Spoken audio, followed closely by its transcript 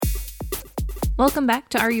Welcome back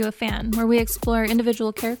to Are You a Fan, where we explore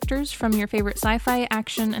individual characters from your favorite sci-fi,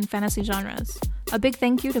 action, and fantasy genres. A big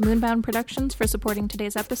thank you to Moonbound Productions for supporting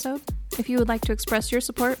today's episode. If you would like to express your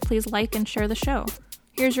support, please like and share the show.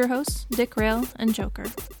 Here's your hosts, Dick Rail and Joker.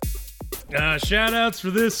 Shout-outs for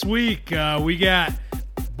this week. We got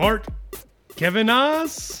Bart Kevin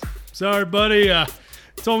Oz. Sorry, buddy.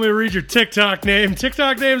 Told me to read your TikTok name.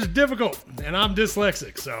 TikTok names are difficult, and I'm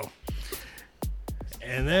dyslexic, so...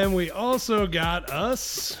 And then we also got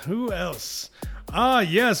us. Who else?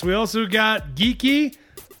 Yes, we also got Geeky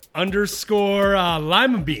 _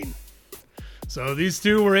 Lima Bean. So these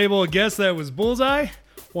two were able to guess that it was Bullseye.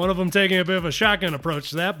 One of them taking a bit of a shotgun approach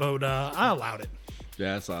to that, but I allowed it.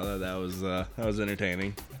 Yeah, I saw that. That was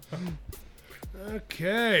entertaining.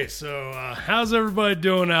 Okay, so how's everybody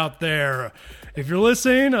doing out there? If you're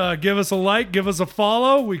listening, give us a like, give us a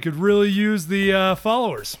follow. We could really use the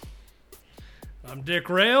followers. I'm Dick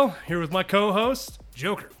Rail, here with my co-host,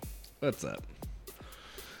 Joker. What's up?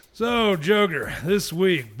 So, Joker, this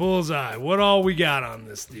week, Bullseye, what all we got on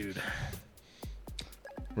this dude?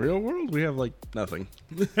 Real world? We have, nothing.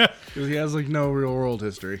 Because he has, no real world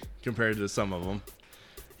history compared to some of them.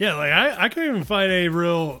 Yeah, I couldn't even find any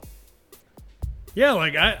real... Yeah,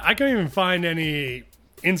 I couldn't even find any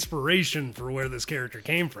inspiration for where this character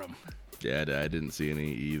came from. Yeah, I didn't see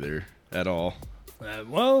any either, at all.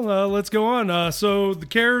 Let's go on. So the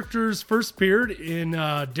characters first appeared in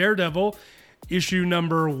Daredevil, issue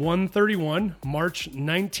number 131, March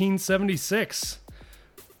 1976.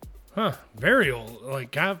 Huh, very old,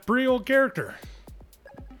 kind of pretty old character.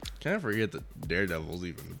 Kind of forget that Daredevil's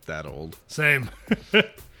even that old. Same.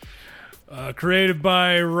 Created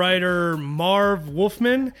by writer Marv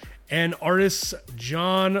Wolfman and artist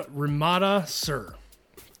John Romita Sr.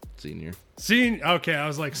 Senior. Okay, I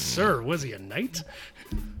was like, sir, was he a knight?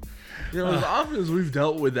 As often as we've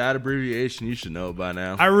dealt with that abbreviation, you should know it by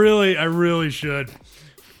now. I really should.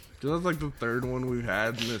 That's the third one we've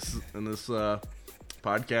had in this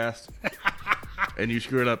podcast, and you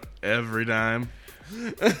screw it up every time.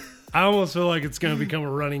 I almost feel like it's going to become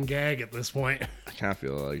a running gag at this point. I kind of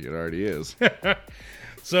feel like it already is.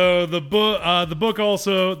 So the book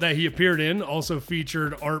also that he appeared in also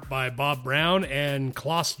featured art by Bob Brown and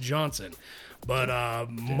Klaus Johnson, but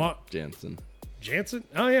Jansen.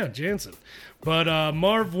 Oh yeah, Jansen. But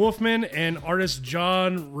Marv Wolfman and artist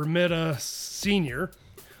John Romita Sr.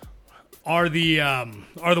 are the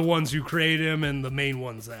ones who created him and the main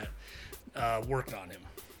ones that worked on him.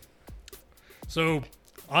 So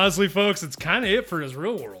honestly, folks, it's kind of it for his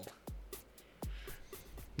real world.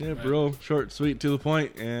 Yeah, real short, sweet, to the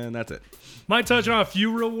point, and that's it. Might touch on a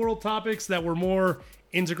few real-world topics that were more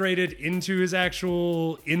integrated into his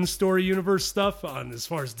actual in-story universe stuff on as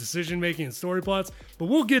far as decision-making and story plots, but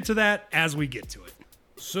we'll get to that as we get to it.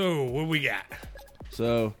 So, what we got?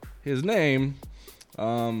 So, his name,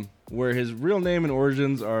 where his real name and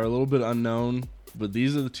origins are a little bit unknown, but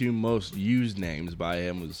these are the two most used names by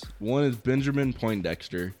him. One is Benjamin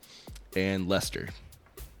Poindexter and Lester.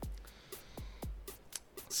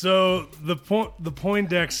 So the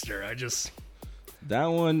Poindexter, that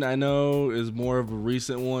one I know is more of a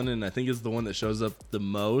recent one, and I think it's the one that shows up the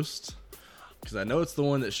most because I know it's the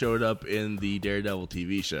one that showed up in the Daredevil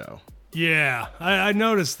TV show. Yeah, I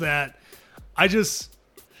noticed that.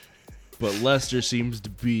 But Lester seems to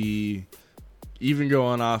be, even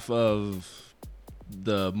going off of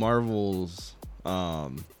the Marvel's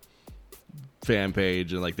fan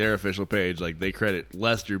page and their official page, they credit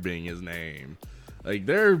Lester being his name.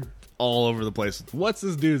 They're all over the place. What's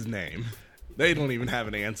this dude's name? They don't even have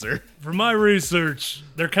an answer. For my research,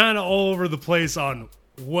 they're kind of all over the place on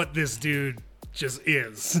what this dude just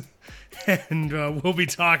is. And we'll be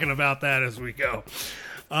talking about that as we go.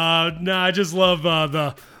 I just love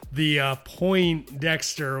the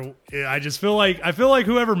Poindexter. I feel like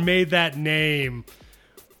whoever made that name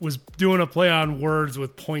was doing a play on words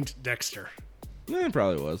with Poindexter. It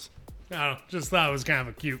probably was. I don't know, just thought it was kind of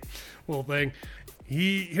a cute little thing.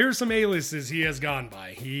 Here's some aliases he has gone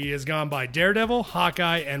by. He has gone by Daredevil,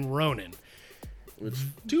 Hawkeye, and Ronin. Which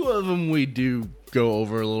two of them we do go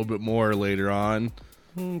over a little bit more later on.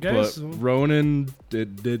 Okay, but Ronin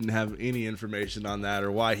didn't have any information on that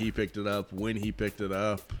or why he picked it up, when he picked it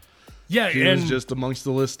up. Yeah, he was just amongst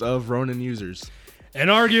the list of Ronin users. And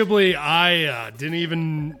arguably, I didn't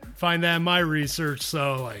even find that in my research.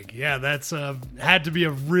 So, that's had to be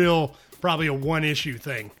probably a one-issue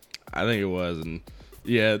thing. I think it was, and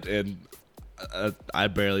I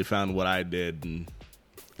barely found what I did, and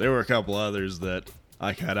there were a couple others that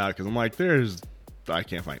I cut out because I'm like, I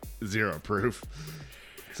can't find zero proof.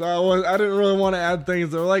 So I didn't really want to add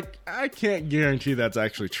things that were I can't guarantee that's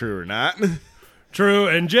actually true or not. True,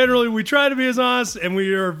 and generally we try to be as honest, and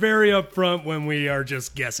we are very upfront when we are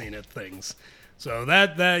just guessing at things. So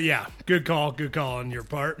yeah, good call on your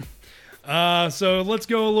part. So let's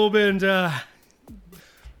go a little bit into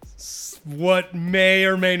what may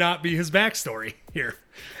or may not be his backstory here.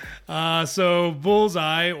 So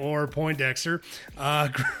Bullseye, or Poindexter,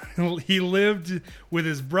 he lived with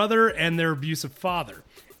his brother and their abusive father,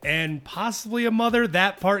 and possibly a mother.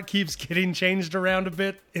 That part keeps getting changed around a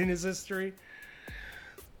bit in his history.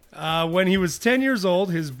 When he was 10 years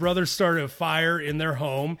old, his brother started a fire in their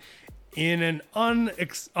home in an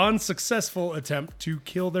unsuccessful attempt to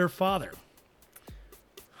kill their father.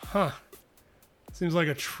 Seems like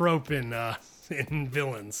a trope in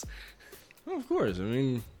villains. Well, of course. I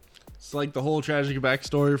mean, it's like the whole tragic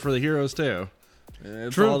backstory for the heroes, too.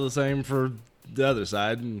 It's True. all the same for the other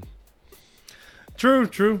side. And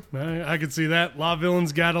True. I can see that. A lot of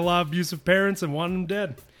villains got a lot of abusive parents and want them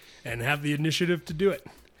dead, and have the initiative to do it.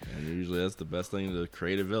 And usually that's the best thing to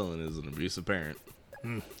create a villain is an abusive parent.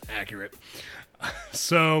 Accurate.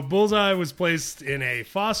 So Bullseye was placed in a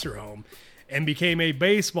foster home and became a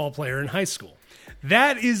baseball player in high school.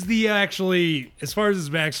 That is actually, as far as his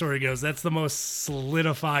backstory goes, that's the most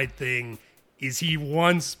solidified thing, is he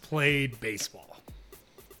once played baseball.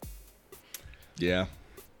 Yeah.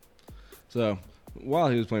 So, while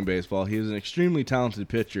he was playing baseball, he was an extremely talented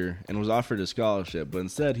pitcher and was offered a scholarship, but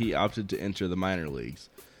instead he opted to enter the minor leagues.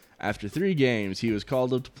 After 3 games, he was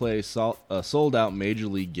called up to play a sold-out major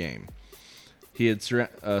league game. He had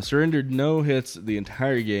surrendered no hits the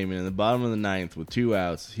entire game, and in the bottom of the 9th, with 2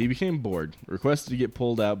 outs, he became bored, requested to get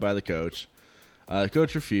pulled out by the coach. The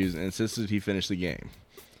coach refused and insisted he finish the game.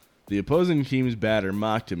 The opposing team's batter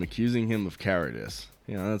mocked him, accusing him of cowardice.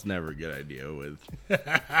 You know, that's never a good idea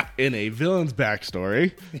in a villain's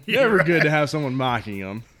backstory. Never good to have someone mocking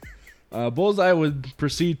him. Bullseye would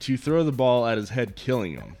proceed to throw the ball at his head,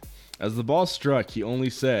 killing him. As the ball struck, he only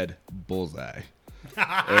said, "Bullseye."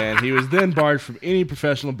 And he was then barred from any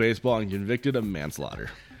professional baseball and convicted of manslaughter.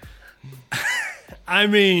 I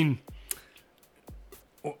mean,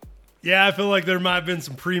 yeah, I feel like there might have been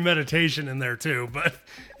some premeditation in there too, but,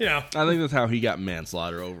 you know. I think that's how he got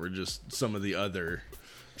manslaughter over just some of the other...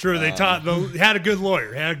 True, they had a good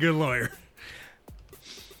lawyer.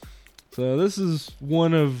 So this is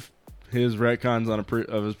one of his retcons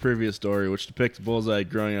of his previous story, which depicts Bullseye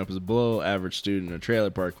growing up as a below-average student in a trailer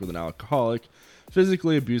park with an alcoholic,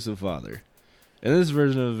 physically abusive father. In this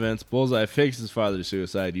version of events, Bullseye fakes his father's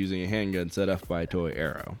suicide using a handgun set off by a toy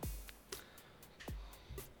arrow.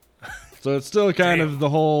 So it's still kind of the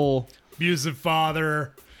whole... Abusive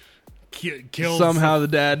father, killed... Somehow the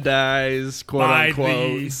dad dies, quote-unquote.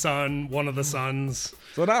 By the son, one of the sons.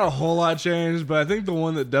 So not a whole lot changed, but I think the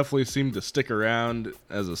one that definitely seemed to stick around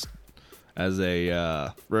as a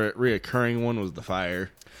reoccurring one was the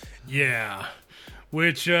fire. Yeah.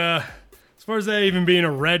 Which, as far as that even being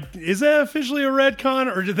is that officially a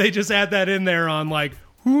retcon, or did they just add that in there on, like,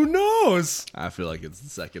 who knows? I feel like it's the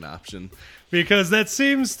second option. Because that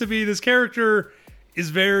seems to be, this character is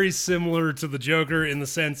very similar to the Joker in the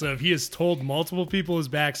sense of he has told multiple people his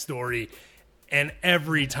backstory, and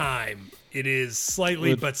every time it is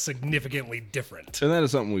slightly but significantly different. And that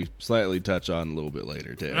is something we slightly touch on a little bit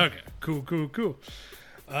later, too. Okay, cool.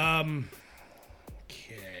 Okay.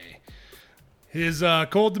 His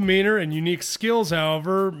cold demeanor and unique skills,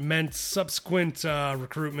 however, meant subsequent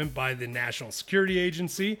recruitment by the National Security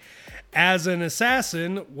Agency as an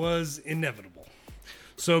assassin was inevitable.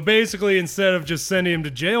 So basically, instead of just sending him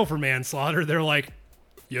to jail for manslaughter, they're like,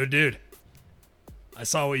 "Yo, dude, I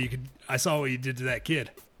saw what you did to that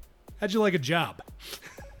kid. How'd you like a job?"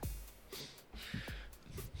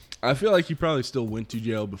 I feel like he probably still went to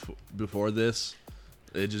jail before this.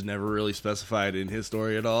 It just never really specified in his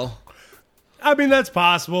story at all. I mean, that's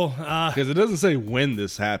possible. Because it doesn't say when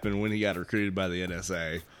this happened, when he got recruited by the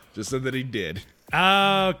NSA. Just said that he did.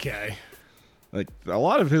 Okay. Like, a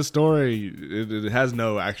lot of his story, it has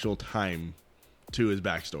no actual time to his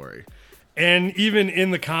backstory. And even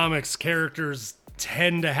in the comics, characters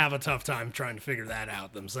tend to have a tough time trying to figure that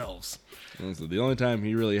out themselves. And so the only time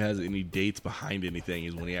he really has any dates behind anything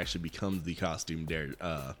is when he actually becomes the costume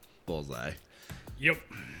Bullseye. Yep.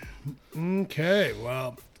 Okay,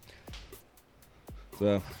 well...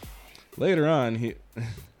 So, later on,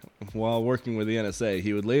 while working with the NSA,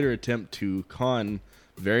 he would later attempt to con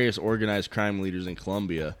various organized crime leaders in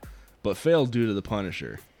Colombia, but failed due to the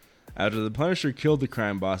Punisher. After the Punisher killed the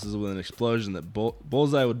crime bosses with an explosion that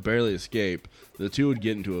Bullseye would barely escape, the two would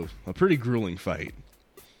get into a pretty grueling fight.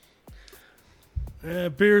 It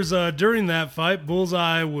appears during that fight,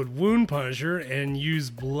 Bullseye would wound Punisher and use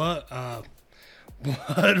blood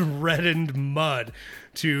blood-reddened mud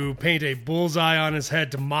to paint a bullseye on his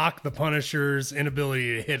head to mock the Punisher's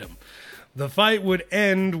inability to hit him. The fight would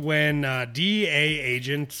end when DEA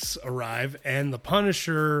agents arrive and the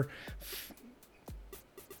Punisher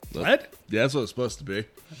fled? Yeah, that's what it's supposed to be.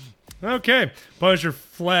 Okay. Punisher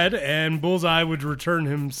fled and Bullseye would turn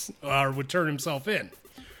himself in.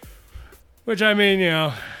 Which, I mean,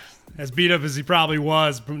 as beat up as he probably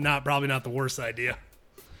was, probably not the worst idea.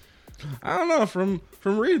 I don't know. From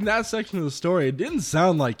reading that section of the story, it didn't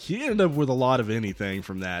sound like he ended up with a lot of anything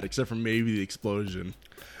from that, except for maybe the explosion.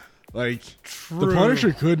 Like, True. The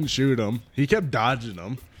Punisher couldn't shoot him. He kept dodging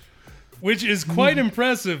them. Which is quite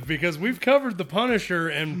impressive because we've covered the Punisher,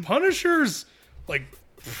 and Punisher's, like,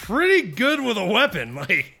 pretty good with a weapon.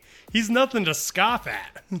 Like, he's nothing to scoff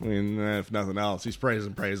at. I mean, if nothing else, he's praised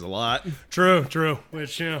and praised a lot. True.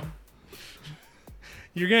 Which, you're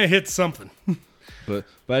going to hit something. But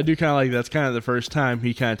I do kind of like that's kind of the first time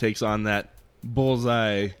he kind of takes on that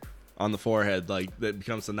bullseye on the forehead, like, that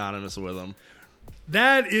becomes synonymous with him.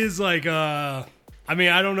 That is like, I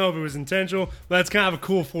don't know if it was intentional, but that's kind of a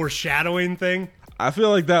cool foreshadowing thing. I feel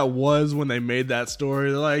like that was when they made that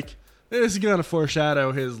story. They're like, this is going to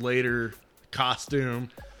foreshadow his later costume,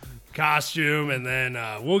 and then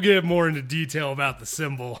we'll get more into detail about the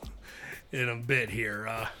symbol in a bit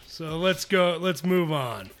here. So let's move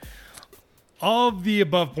on. All of the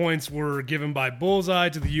above points were given by Bullseye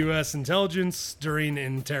to the U.S. intelligence during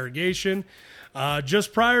interrogation.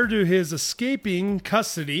 Just prior to his escaping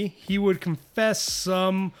custody, he would confess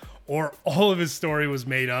some or all of his story was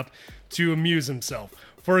made up to amuse himself.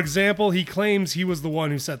 For example, he claims he was the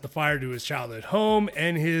one who set the fire to his childhood home,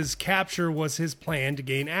 and his capture was his plan to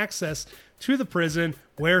gain access to the prison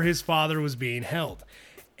where his father was being held,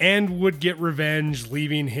 and would get revenge,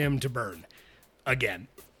 leaving him to burn. Again.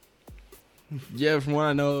 Yeah, from what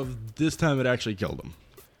I know of, this time it actually killed him.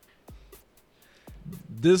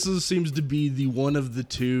 Seems to be the one of the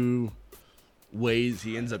two ways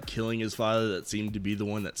he ends up killing his father that seemed to be the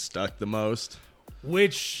one that stuck the most.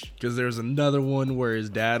 Which... Because there's another one where his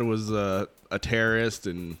dad was a terrorist,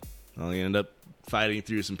 and he ended up fighting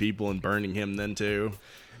through some people and burning him then too.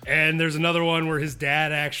 And there's another one where his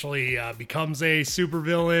dad actually becomes a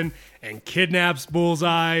supervillain and kidnaps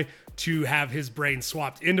Bullseye to have his brain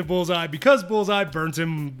swapped into Bullseye because Bullseye burnt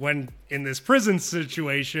him when in this prison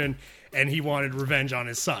situation, and he wanted revenge on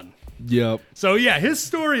his son. Yep. So yeah, his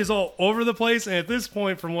story is all over the place, and at this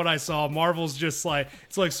point, from what I saw, Marvel's just like,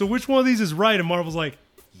 it's like, so which one of these is right? And Marvel's like,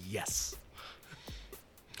 yes.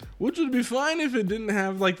 Which would be fine if it didn't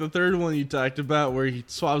have like the third one you talked about where he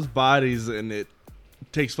swaps bodies and it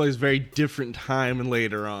takes place very different time and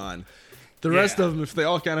later on. The rest of them, if they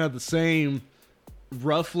all kind of have the same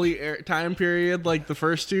roughly time period like the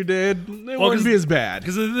first two did, it wouldn't be as bad.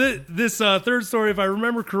 Because this third story, if I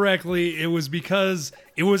remember correctly, it was because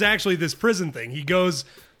it was actually this prison thing. He goes,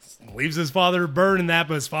 leaves his father burn in that,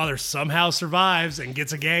 but his father somehow survives and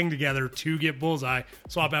gets a gang together to get Bullseye,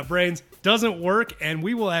 swap out brains. Doesn't work, and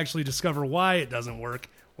we will actually discover why it doesn't work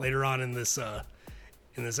later on in this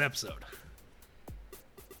episode.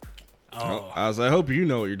 Oh, I hope you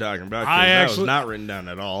know what you're talking about, because that was not written down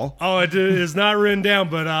at all. Oh, it is not written down,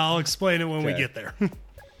 but I'll explain it when we get there.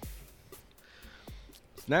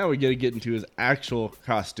 Now we got to get into his actual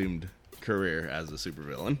costumed career as a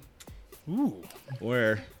supervillain. Ooh.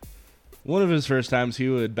 Where one of his first times he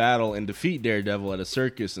would battle and defeat Daredevil at a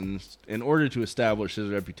circus in order to establish his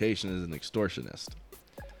reputation as an extortionist.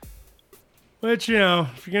 Which,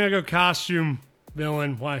 if you're going to go costume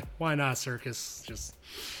villain, why not circus? Just...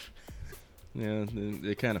 Yeah,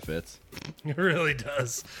 it kind of fits. It really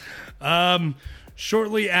does.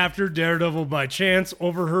 Shortly after, Daredevil by chance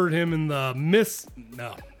overheard him in the midst.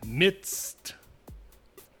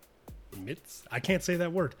 I can't say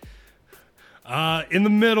that word. In the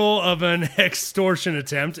middle of an extortion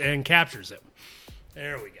attempt and captures him.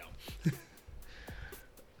 There we go.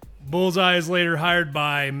 Bullseye is later hired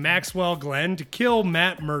by Maxwell Glenn to kill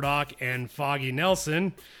Matt Murdock and Foggy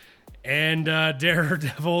Nelson. And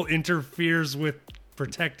Daredevil interferes with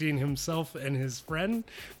protecting himself and his friend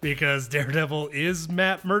because Daredevil is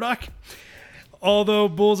Matt Murdock. Although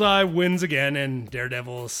Bullseye wins again and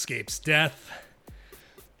Daredevil escapes death.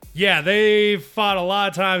 Yeah, they fought a lot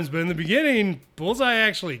of times, but in the beginning, Bullseye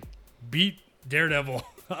actually beat Daredevil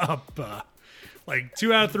up. Like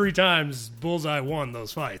 2 out of 3 times, Bullseye won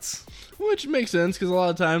those fights. Which makes sense, because a lot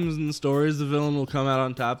of times in the stories, the villain will come out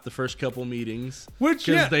on top the first couple meetings.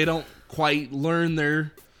 Because they don't quite learn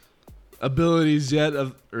their abilities yet,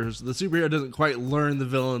 or the superhero doesn't quite learn the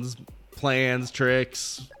villain's plans,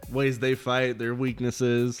 tricks, ways they fight, their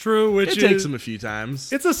weaknesses. True, which it takes them a few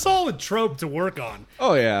times. It's a solid trope to work on.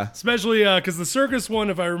 Oh, yeah. Especially because the circus one,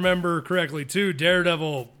 if I remember correctly, too,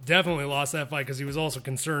 Daredevil definitely lost that fight because he was also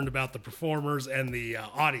concerned about the performers and the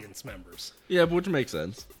audience members. Yeah, which makes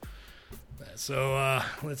sense. So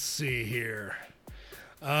let's see here.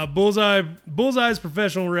 Bullseye's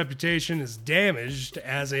professional reputation is damaged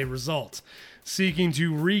as a result. Seeking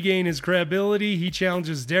to regain his credibility, he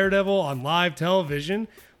challenges Daredevil on live television,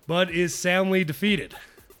 but is soundly defeated.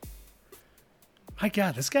 My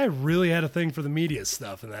God, this guy really had a thing for the media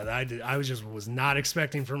stuff, and that I was not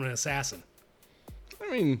expecting from an assassin.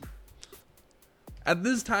 I mean, at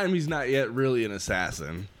this time, he's not yet really an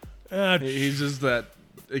assassin. He's just that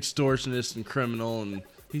extortionist and criminal, and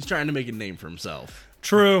he's trying to make a name for himself.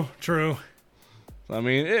 True. I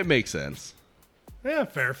mean, it makes sense. Yeah,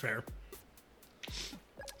 fair.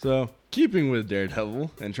 So, keeping with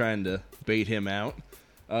Daredevil and trying to bait him out,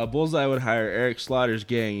 Bullseye would hire Eric Slaughter's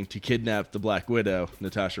gang to kidnap the Black Widow,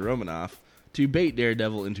 Natasha Romanoff, to bait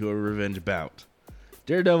Daredevil into a revenge bout.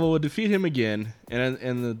 Daredevil would defeat him again, and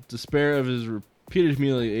the despair of his repeated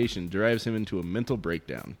humiliation drives him into a mental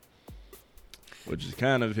breakdown, which is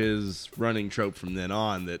kind of his running trope from then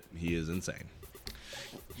on, that he is insane.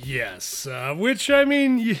 Yes, which, I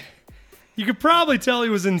mean, you could probably tell he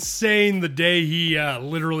was insane the day he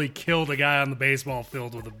literally killed a guy on the baseball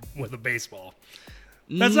field with a baseball.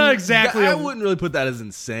 That's not exactly... I wouldn't really put that as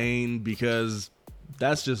insane, because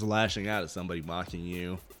that's just lashing out at somebody mocking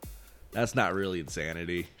you. That's not really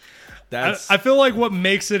insanity. I feel like what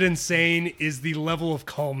makes it insane is the level of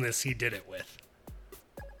calmness he did it with.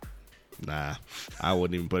 Nah, I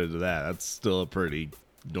wouldn't even put it to that. That's still a pretty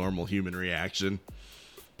normal human reaction.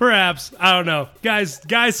 Perhaps. I don't know. Guy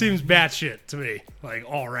seems batshit to me, like,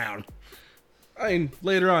 all around. I mean,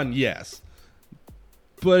 later on, yes.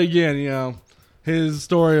 But again, his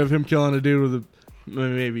story of him killing a dude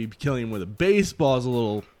maybe killing him with a baseball is a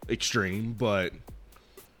little extreme, but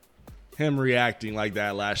him reacting like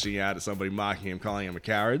that, lashing out at somebody, mocking him, calling him a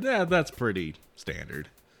coward, that's pretty standard.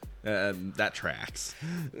 That tracks.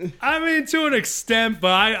 I mean, to an extent, but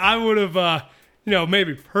I would have...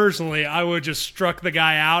 maybe personally, I would have just struck the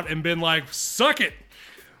guy out and been like, suck it.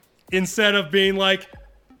 Instead of being like,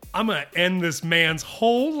 I'm going to end this man's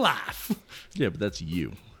whole life. Yeah, but that's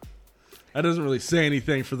you. That doesn't really say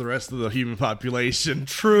anything for the rest of the human population.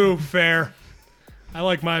 True, fair. I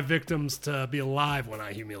like my victims to be alive when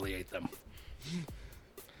I humiliate them.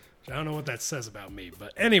 I don't know what that says about me,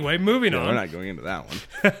 but anyway, moving on. We're not going into that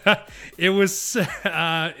one. It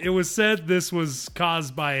was said this was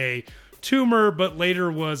caused by a tumor, but later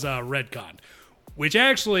was retconned, which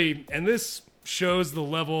actually, and this shows the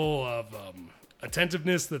level of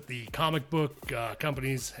attentiveness that the comic book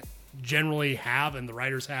companies generally have and the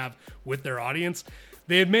writers have with their audience.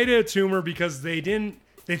 They had made it a tumor because they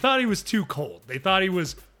thought he was too cold. They thought he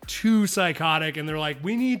was too psychotic, and they're like,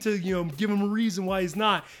 we need to, give him a reason why he's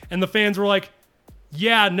not. And the fans were like,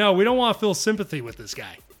 yeah, no, we don't want to feel sympathy with this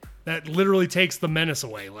guy. That literally takes the menace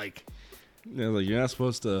away. Like you're not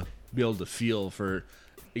supposed to be able to feel for,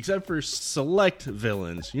 except for select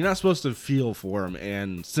villains, you're not supposed to feel for them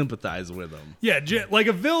and sympathize with them. Yeah, like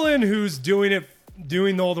a villain who's doing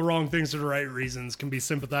all the wrong things for the right reasons can be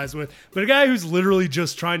sympathized with, but a guy who's literally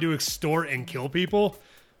just trying to extort and kill people,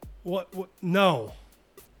 what? No.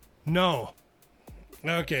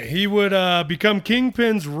 Okay, he would become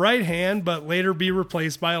Kingpin's right hand, but later be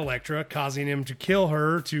replaced by Elektra, causing him to kill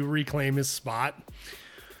her to reclaim his spot.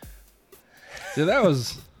 See, that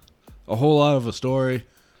was a whole lot of a story,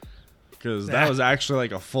 because that was actually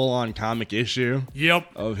like a full-on comic issue. Yep.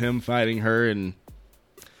 Of him fighting her, and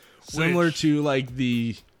similar to like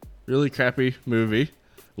the really crappy movie,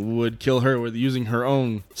 would kill her with using her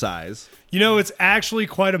own size. It's actually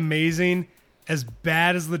quite amazing, as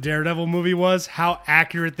bad as the Daredevil movie was, how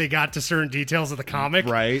accurate they got to certain details of the comic.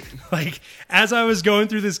 Right. Like, as I was going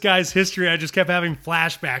through this guy's history, I just kept having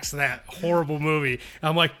flashbacks to that horrible movie. And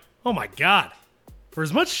I'm like, oh my God. For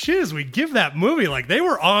as much shit as we give that movie, like, they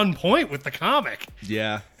were on point with the comic.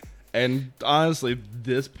 Yeah. And honestly,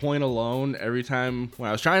 this point alone, every time when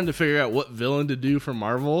I was trying to figure out what villain to do for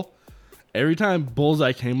Marvel, every time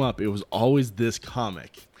Bullseye came up, it was always this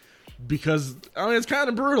comic. Because, it's kind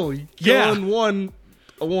of brutal. You're killing one,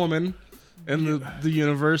 a woman in the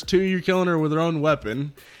universe. Two, you're killing her with her own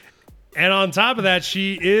weapon. And on top of that,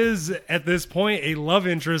 she is, at this point, a love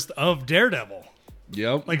interest of Daredevil.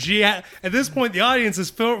 Yep. Like, at this point, the audience has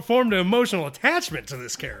formed an emotional attachment to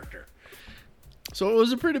this character. So it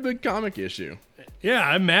was a pretty big comic issue. Yeah,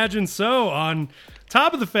 I imagine so. On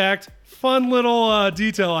top of the fact, fun little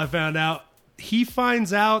detail I found out, he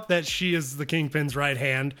finds out that she is the Kingpin's right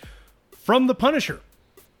hand from the Punisher.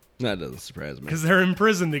 That doesn't surprise me. Because they're in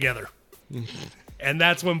prison together. And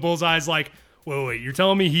that's when Bullseye's like, wait, you're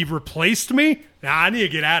telling me he replaced me? Nah, I need to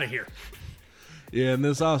get out of here. Yeah, and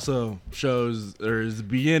this also shows, or is the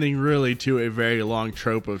beginning really to a very long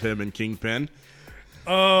trope of him and Kingpin.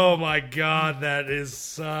 Oh my God, that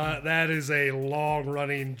is a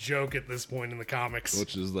long-running joke at this point in the comics.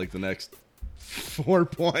 Which is like the next 4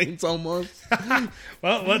 points almost.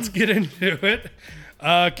 Well, let's get into it.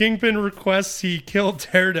 Kingpin requests he kill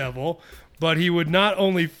Daredevil, but he would not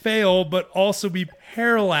only fail, but also be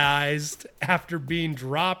paralyzed after being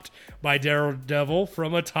dropped by Daredevil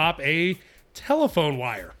from atop a telephone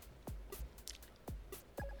wire.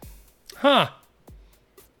 Huh.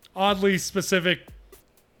 Oddly specific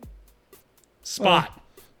spot.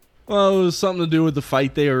 Well, it was something to do with the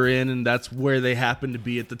fight they were in, and that's where they happened to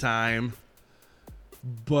be at the time.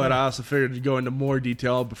 But I also figured to go into more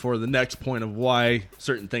detail before the next point of why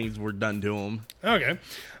certain things were done to him. Okay.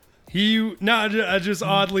 Just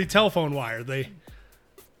oddly telephone wire.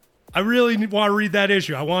 I really want to read that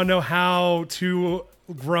issue. I want to know how two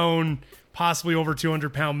grown, possibly over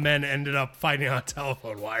 200-pound men ended up fighting on a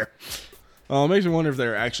telephone wire. It makes me wonder if they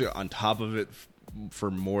were actually on top of it for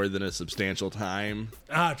more than a substantial time.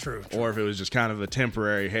 True. Or if it was just kind of a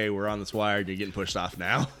temporary, hey, we're on this wire, you're getting pushed off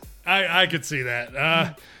now. I could see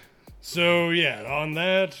that. So, yeah, on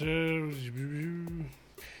that,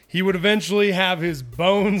 he would eventually have his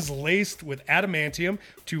bones laced with adamantium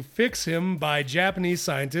to fix him by Japanese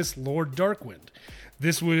scientist Lord Darkwind.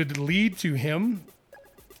 This would lead him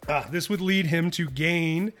to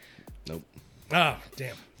gain... Nope.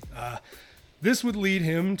 Damn. This would lead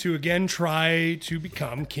him to again try to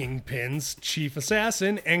become Kingpin's chief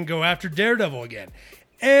assassin and go after Daredevil again,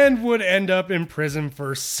 and would end up in prison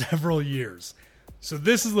for several years. So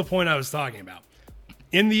this is the point I was talking about.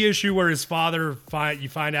 In the issue where his father, you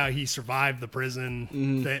find out he survived the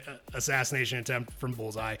prison, the assassination attempt from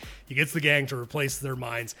Bullseye. He gets the gang to replace their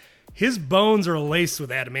minds. His bones are laced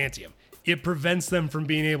with adamantium. It prevents them from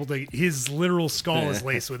being able to, his literal skull is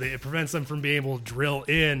laced with it. It prevents them from being able to drill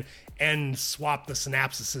in and swap the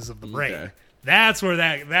synapses of the brain. Okay. That's where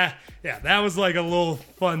that was like a little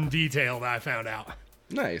fun detail that I found out.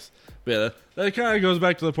 Nice. But yeah, that kind of goes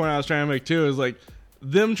back to the point I was trying to make too, is like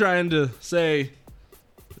them trying to say,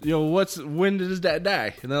 when did his dad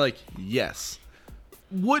die? And they're like, yes.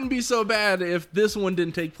 Wouldn't be so bad if this one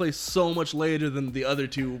didn't take place so much later than the other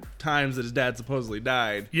two times that his dad supposedly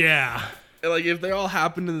died. Yeah. Like, if they all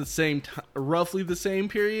happened in the same roughly the same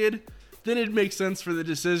period, then it makes sense for the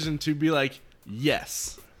decision to be like,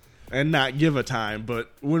 yes, and not give a time.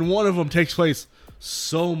 But when one of them takes place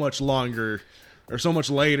so much longer or so much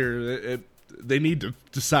later, they need to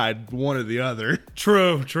decide one or the other.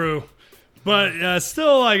 True. But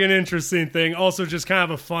still, like, an interesting thing. Also, just kind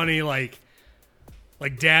of a funny, like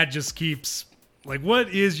dad just keeps, like, what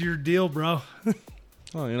is your deal, bro?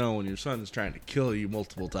 Well, when your son's trying to kill you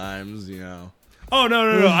multiple times, Oh,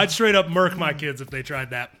 no. I'd straight up murk my kids if they tried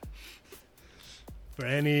that. For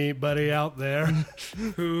anybody out there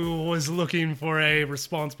who was looking for a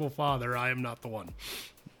responsible father, I am not the one.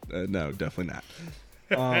 No, definitely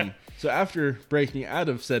not. So after breaking out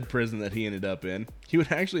of said prison that he ended up in, he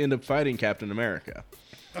would actually end up fighting Captain America.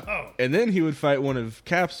 Oh. And then he would fight one of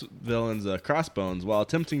Cap's villains, Crossbones, while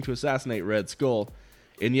attempting to assassinate Red Skull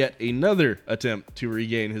in yet another attempt to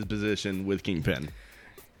regain his position with Kingpin.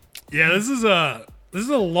 Yeah, this is a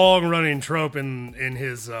long-running trope in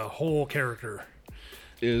his whole character.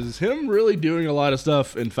 Is him really doing a lot of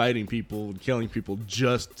stuff and fighting people and killing people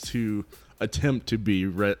just to attempt to be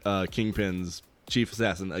Kingpin's chief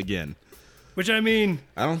assassin again? Which, I mean,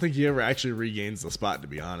 I don't think he ever actually regains the spot, to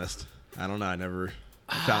be honest. I don't know. I never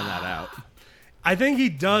found that out. I think he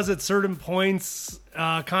does at certain points,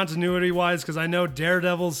 continuity-wise, because I know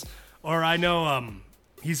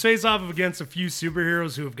he's faced off against a few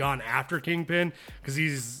superheroes who have gone after Kingpin, because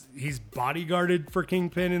he's bodyguarded for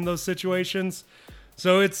Kingpin in those situations.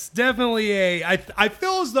 So it's definitely I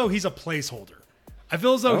feel as though he's a placeholder. I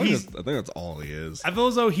feel as though I think that's all he is. I feel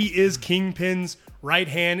as though he is Kingpin's right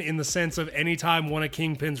hand in the sense of anytime one of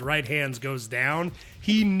Kingpin's right hands goes down,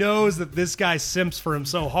 he knows that this guy simps for him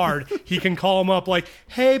so hard, he can call him up like,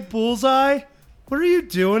 hey, Bullseye, what are you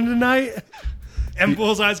doing tonight? And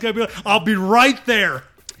Bullseye's going to be like, I'll be right there.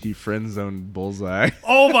 He friend-zoned Bullseye.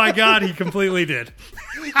 Oh, my God, he completely did.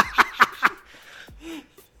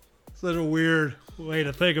 Such a weird way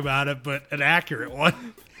to think about it, but an accurate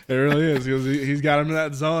one. It really is, because he's got him in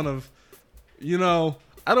that zone of,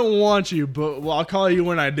 I don't want you, but I'll call you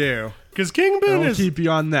when I do. Because Kingpin I'll keep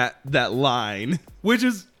you on that line. Which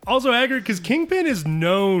is also accurate because Kingpin is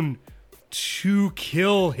known to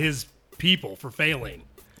kill his people for failing,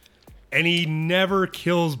 and he never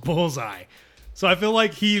kills Bullseye. So I feel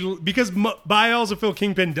like but I also feel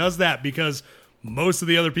Kingpin does that because most of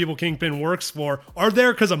the other people Kingpin works for are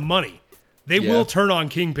there because of money. They will turn on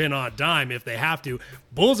Kingpin on a dime if they have to.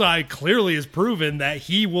 Bullseye clearly has proven that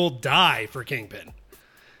he will die for Kingpin.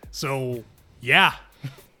 So, yeah.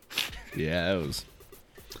 Yeah,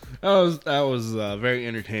 that was very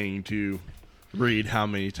entertaining to read how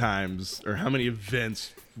many times or how many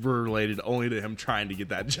events were related only to him trying to get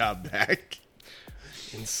that job back.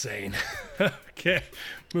 Insane. Okay,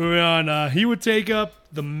 moving on. He would take up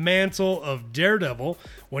the mantle of Daredevil.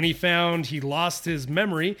 When he found he lost his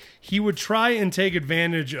memory, he would try and take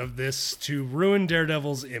advantage of this to ruin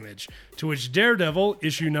Daredevil's image. To which Daredevil,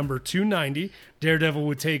 issue number 290, Daredevil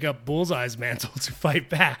would take up Bullseye's mantle to fight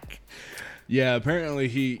back. Yeah,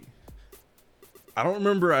 apparently I don't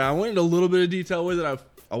remember. I went into a little bit of detail with it.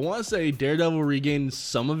 I want to say Daredevil regained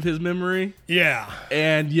some of his memory. Yeah.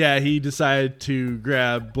 And yeah, he decided to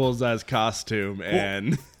grab Bullseye's costume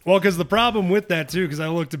and... Well, because the problem with that, too, because I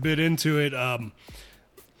looked a bit into it,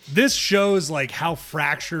 this shows like how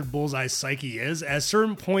fractured Bullseye's psyche is. At a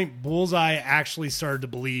certain point, Bullseye actually started to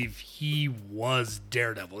believe he was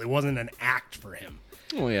Daredevil. It wasn't an act for him.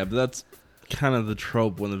 Oh, yeah, but that's kind of the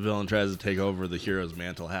trope when the villain tries to take over the hero's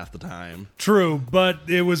mantle half the time. True, but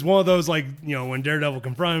it was one of those, like, you know, when Daredevil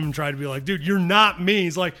confronted him, tried to be like, dude, you're not me.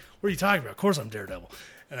 He's like, what are you talking about? Of course I'm Daredevil.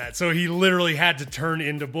 And so he literally had to turn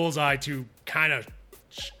into Bullseye to kind of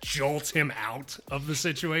jolt him out of the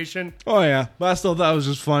situation. Oh, yeah. But I still thought it was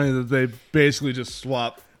just funny that they basically just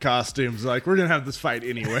swapped costumes. Like, we're going to have this fight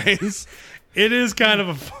anyways. It is kind of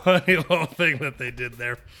a funny little thing that they did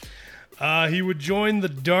there. He would join the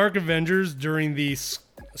Dark Avengers during the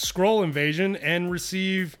Skrull invasion and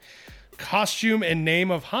receive costume and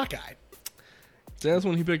name of Hawkeye. So that's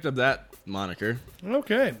when he picked up that moniker.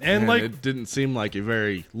 Okay. And like, it didn't seem like a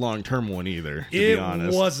very long-term one either, to be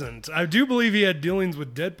honest. It wasn't. I do believe he had dealings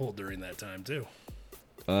with Deadpool during that time, too.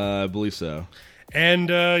 I believe so. And,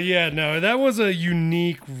 that was a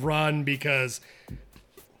unique run because...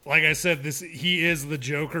 Like I said, he is the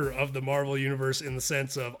Joker of the Marvel Universe in the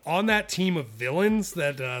sense of on that team of villains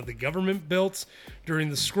that the government built during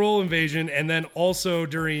the Skrull invasion, and then also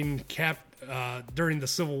during the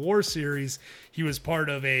Civil War series, he was part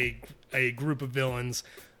of a group of villains.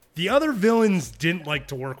 The other villains didn't like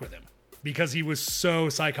to work with him because he was so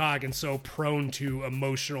psychotic and so prone to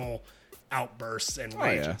emotional outbursts and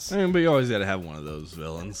rages. Oh, yeah. I mean, but you always got to have one of those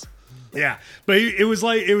villains. Yeah, but it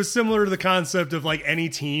was similar to the concept of like any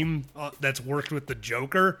team that's worked with the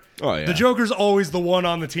Joker. Oh yeah, the Joker's always the one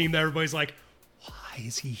on the team that everybody's like, why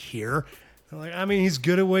is he here? They're like, I mean, he's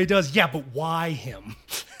good at what he does. Yeah, but why him?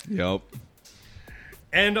 Yep.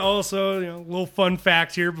 And also, a little fun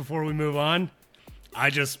fact here before we move on. I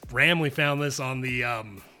just randomly found this on the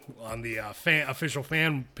official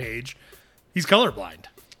fan page. He's colorblind.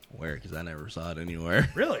 Where? Because I never saw it anywhere.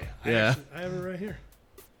 Really? Yeah. I have it right here.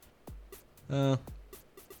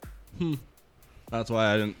 That's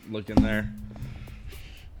why I didn't look in there.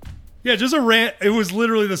 Yeah, just it was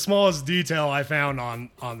literally the smallest detail I found on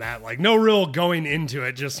that. Like, no real going into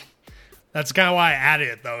it. Just that's kind of why I added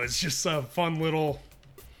it, though. It's just a fun little,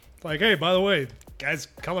 like, hey, by the way, guy's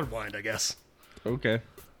colorblind, I guess. Okay.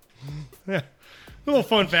 Yeah, a little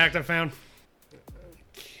fun fact I found.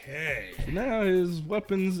 Okay. Now his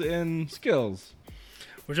weapons and skills.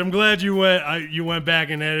 Which I'm glad you went back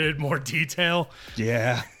and edited more detail.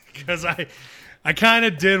 Yeah. Because I kind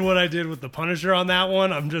of did what I did with the Punisher on that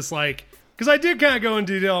one. I'm just like, because I did kind of go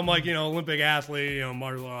into detail. I'm like, Olympic athlete,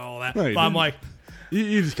 martial art, all that. No, but I'm like,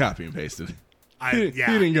 you just copy and pasted.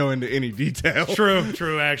 Yeah. You didn't go into any detail.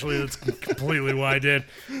 True. Actually, that's completely what I did.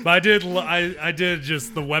 But I did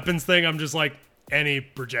just the weapons thing. I'm just like any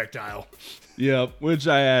projectile. Yep, which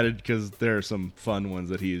I added because there are some fun ones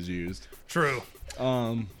that he has used. True.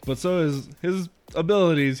 But so is his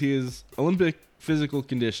abilities. He is Olympic physical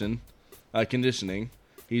conditioning.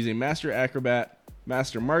 He's a master acrobat,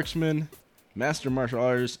 master marksman, master martial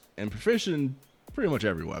artist, and proficient in pretty much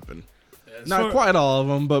every weapon. Not quite all of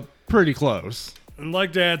them, but pretty close. I'd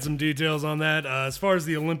like to add some details on that. As far as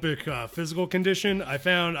the Olympic physical condition,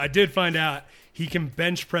 I did find out he can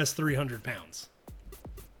bench press 300 pounds.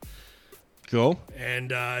 Cool.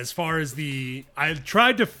 And as far as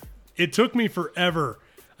it took me forever.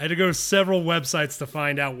 I had to go to several websites to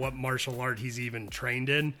find out what martial art he's even trained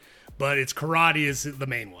in, but it's karate is the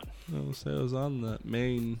main one. I'll say it was on the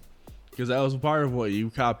main, because that was part of what you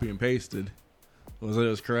copy and pasted. Was it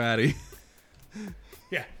was karate?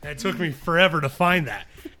 Yeah, that took me forever to find that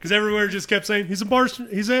because everywhere just kept saying he's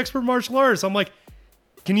an expert martial artist. I'm like,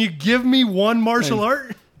 can you give me one martial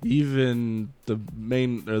art? Even the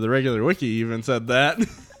regular wiki even said that.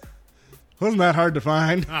 Wasn't that hard to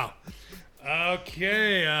find? Oh,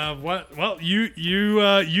 okay. Well,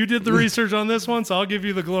 you did the research on this one, so I'll give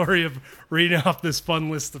you the glory of reading off this fun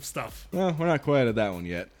list of stuff. Well, we're not quite at that one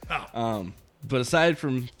yet. Oh. But aside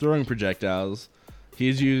from throwing projectiles,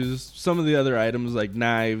 he's used some of the other items like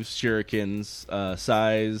knives, shurikens,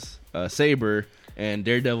 sais, saber, and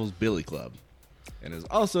Daredevil's billy club, and has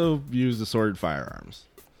also used assorted firearms.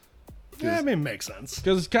 Yeah, I mean, it makes sense.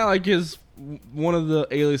 Because it's kind of like one of the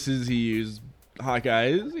aliases he used,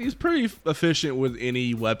 Hawkeye. He's pretty efficient with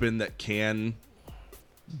any weapon that can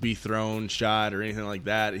be thrown, shot, or anything like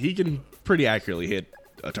that. He can pretty accurately hit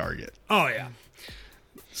a target. Oh, yeah.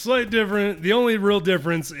 Slight different. The only real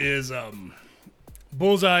difference is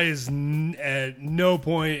Bullseye is at no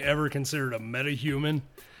point ever considered a metahuman.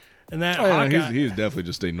 And that Hawkeye, he's definitely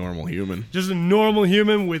just a normal human. just a normal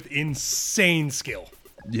human with insane skill.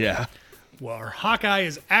 Yeah. Well, Hawkeye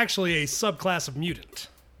is actually a subclass of mutant.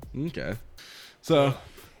 Okay. So,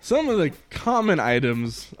 some of the common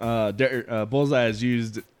items Bullseye has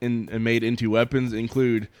used and made into weapons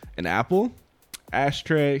include an apple,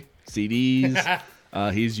 ashtray, CDs.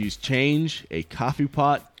 He's used change, a coffee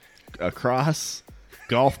pot, a cross,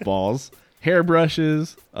 golf balls,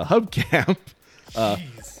 hairbrushes, a hubcap.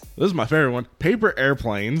 This is my favorite one. Paper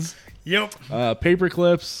airplanes. Yep. Paper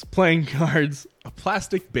clips, playing cards, a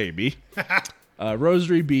plastic baby,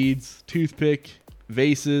 rosary beads, toothpick,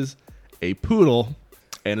 vases, a poodle,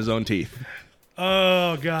 and his own teeth.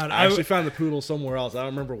 Oh, God. I actually found the poodle somewhere else. I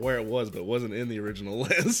don't remember where it was, but it wasn't in the original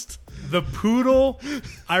list. The poodle,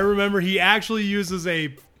 I remember he actually uses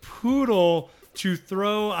a poodle to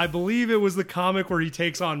throw, I believe it was the comic where he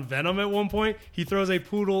takes on Venom at one point. He throws a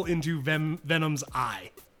poodle into Venom's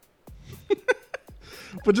eye.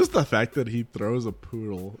 But just the fact that he throws a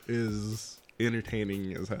poodle is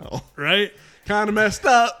entertaining as hell. Right? Kind of messed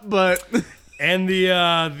up, but... And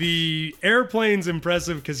the airplane's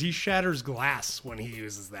impressive because he shatters glass when he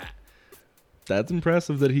uses that. That's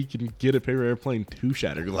impressive that he can get a paper airplane to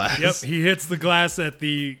shatter glass. Yep, he hits the glass at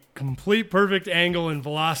the complete perfect angle and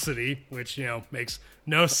velocity, which, makes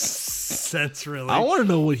no sense really. I want to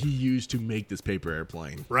know what he used to make this paper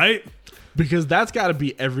airplane. Right? Because that's got to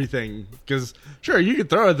be everything. Because, sure, you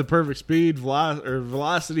could throw it at the perfect speed,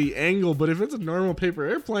 velocity, angle, but if it's a normal paper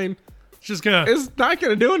airplane, It's not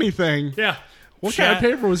going to do anything. Yeah. What kind of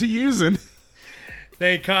paper was he using?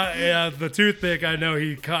 The toothpick, I know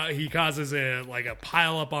he causes a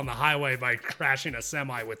pile up on the highway by crashing a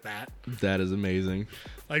semi with that. That is amazing.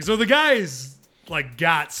 So the guy's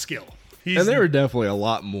got skill. And there were definitely a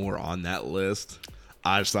lot more on that list.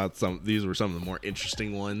 I just thought these were some of the more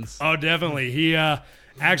interesting ones. Oh, definitely. He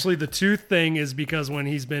actually, the tooth thing is because when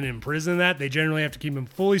he's been in prison, they generally have to keep him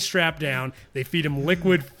fully strapped down. They feed him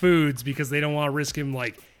liquid foods because they don't want to risk him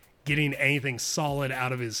getting anything solid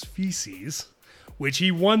out of his feces, which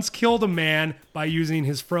he once killed a man by using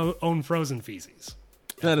his own frozen feces.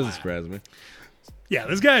 That doesn't surprise me. Yeah,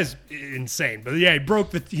 this guy's insane. But yeah,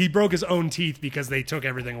 he broke his own teeth because they took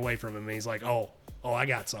everything away from him, and he's like, oh, I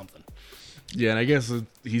got something. Yeah, and I guess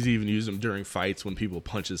he's even used them during fights when people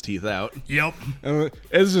punch his teeth out. Yep.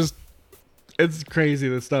 It's crazy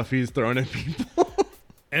the stuff he's throwing at people.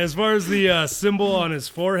 And as far as the symbol on his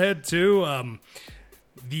forehead, too,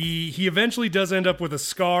 he eventually does end up with a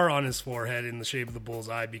scar on his forehead in the shape of the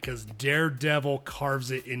bullseye because Daredevil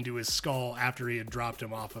carves it into his skull after he had dropped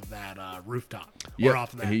him off of that rooftop. Yep. Or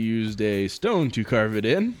off of that. He used a stone to carve it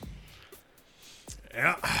in.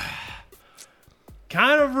 Yeah.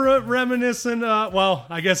 Kind of reminiscent,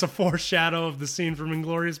 I guess a foreshadow of the scene from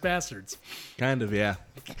Inglourious Bastards. Kind of, yeah.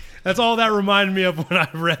 That's all that reminded me of when I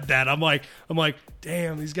read that. I'm like,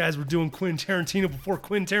 damn, these guys were doing Quentin Tarantino before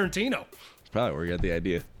Quentin Tarantino. Probably where you got the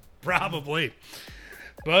idea. Probably.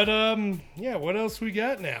 But, what else we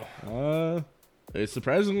got now? A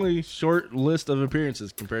surprisingly short list of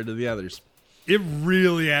appearances compared to the others. It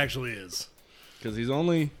really actually is. Because he's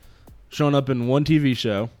only shown up in one TV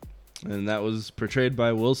show, and that was portrayed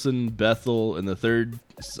by Wilson Bethel in the third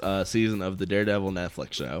season of the Daredevil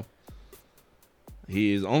Netflix show.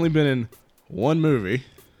 He's only been in one movie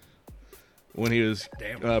when he was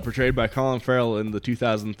portrayed by Colin Farrell in the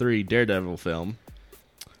 2003 Daredevil film,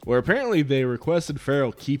 where apparently they requested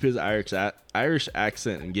Farrell keep his Irish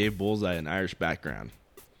accent and gave Bullseye an Irish background.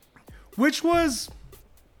 Which was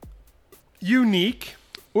unique.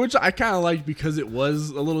 Which I kind of liked because it was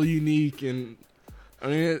a little unique, and I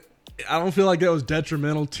mean, I don't feel like that was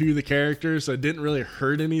detrimental to the character, so it didn't really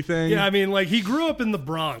hurt anything. Yeah, I mean, like, he grew up in the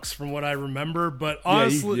Bronx, from what I remember, but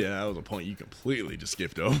honestly... Yeah, that was a point you completely just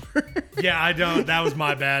skipped over. Yeah, I don't. That was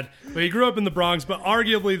my bad. But he grew up in the Bronx, but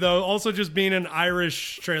arguably, though, also just being an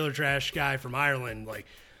Irish trailer trash guy from Ireland, like,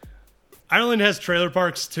 Ireland has trailer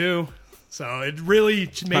parks, too, so it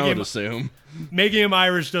really... I would assume. Making him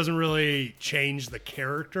Irish doesn't really change the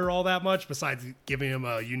character all that much, besides giving him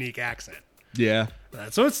a unique accent. Yeah.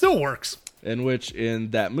 So it still works. In which,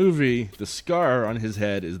 in that movie, the scar on his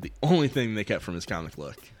head is the only thing they kept from his comic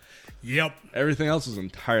look. Yep. Everything else was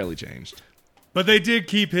entirely changed. But they did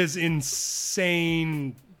keep his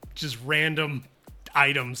insane, just random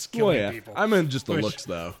items killing people. I meant just the looks,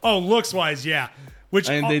 though. Oh, looks-wise, yeah. Which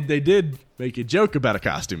And they did make a joke about a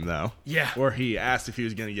costume, though. Yeah. Or he asked if he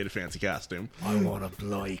was going to get a fancy costume. I want a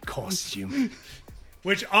bloody costume.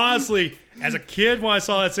 Which, honestly, as a kid, when I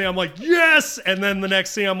saw that scene, I'm like, yes! And then the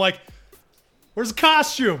next scene, I'm like, where's the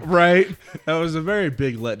costume? Right? That was a very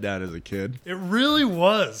big letdown as a kid. It really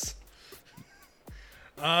was.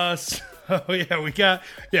 So, yeah, we got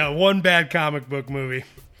one bad comic book movie.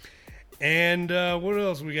 And what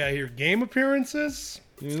else we got here? Game appearances?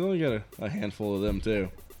 You only got a handful of them, too.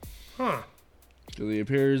 Huh. So he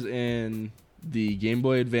appears in the Game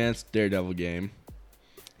Boy Advance Daredevil game.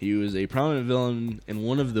 He was a prominent villain in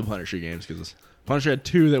one of the Punisher games, because Punisher had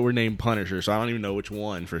two that were named Punisher, so I don't even know which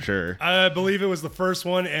one for sure. I believe it was the first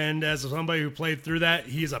one, and as somebody who played through that,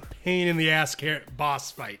 he's a pain in the ass boss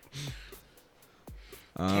fight.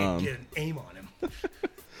 Can't get an aim on him.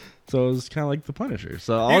 So it was kind of like the Punisher.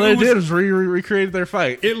 So all they did was recreate their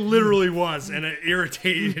fight. It literally was, and it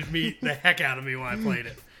irritated me the heck out of me when I played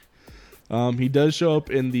it. He does show up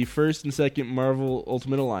in the first and second Marvel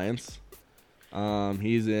Ultimate Alliance.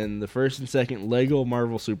 He's in the first and second Lego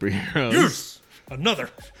Marvel Superheroes. Yes! Another.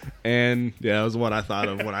 And yeah, that was what I thought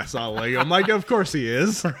of when I saw Lego. I'm like, of course he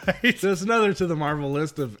is. Right? So it's another to the Marvel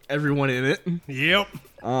list of everyone in it. Yep.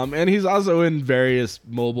 And he's also in various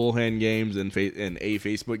mobile hand games and in a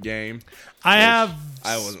Facebook game. I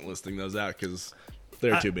wasn't listing those out because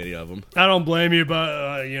there are too many of them. I don't blame you,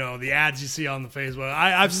 but the ads you see on the Facebook,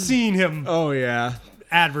 I've seen him. Oh yeah,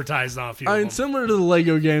 advertised on a few. I mean, of them. similar to the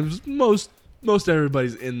Lego games, most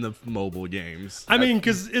everybody's in the mobile games. I mean,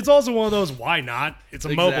 because it's also one of those. Why not? It's a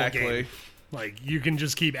mobile Exactly. game. Like you can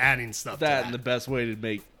just keep adding stuff. to that. And the best way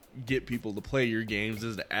to get people to play your games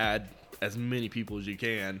is to add as many people as you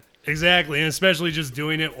can. Exactly, and especially just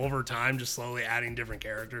doing it over time, just slowly adding different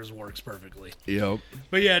characters works perfectly. Yep.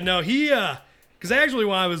 But yeah, no, because actually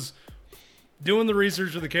when I was doing the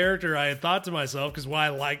research of the character, I had thought to myself, because what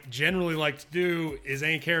I generally like to do is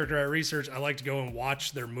any character I research, I like to go and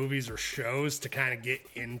watch their movies or shows to kind of get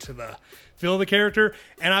into the feel of the character.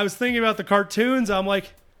 And I was thinking about the cartoons. I'm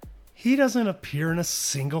like, he doesn't appear in a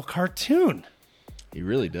single cartoon. He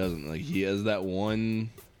really doesn't. Like, he has that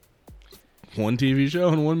one TV show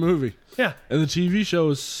and one movie. Yeah. And the TV show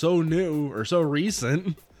is so new or so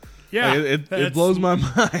recent. Yeah. Like, it blows my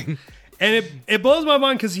mind. And it blows my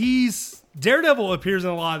mind because Daredevil appears in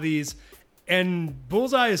a lot of these, and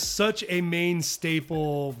Bullseye is such a main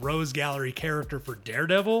staple Rose Gallery character for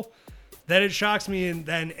Daredevil that it shocks me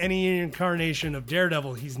that in any incarnation of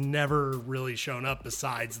Daredevil, he's never really shown up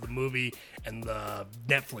besides the movie and the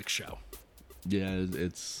Netflix show. Yeah,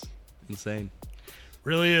 it's insane.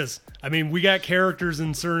 Really is. I mean, we got characters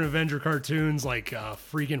in certain Avenger cartoons like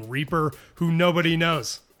freaking Reaper who nobody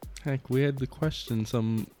knows. Heck, we had to question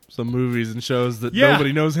some movies and shows that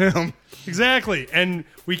nobody knows him. Exactly. And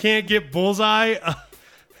we can't get Bullseye.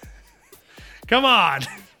 Come on.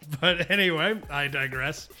 But anyway, I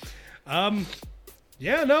digress. There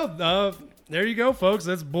you go, folks.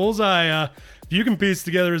 That's Bullseye. If you can piece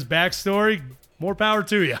together his backstory, more power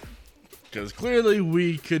to you. Because clearly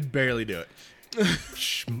we could barely do it.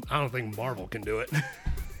 I don't think Marvel can do it.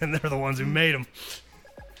 And they're the ones who made him.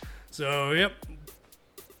 So, yep.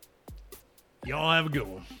 Y'all have a good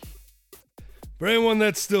one. For anyone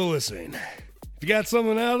that's still listening, if you got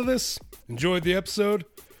something out of this, enjoyed the episode,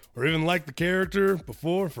 or even liked the character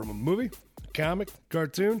before from a movie, a comic,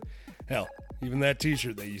 cartoon, hell, even that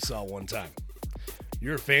t-shirt that you saw one time,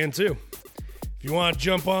 you're a fan too. If you want to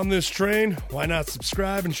jump on this train, why not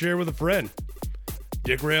subscribe and share with a friend?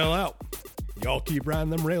 Dick Rail out. Y'all keep riding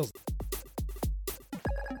them rails.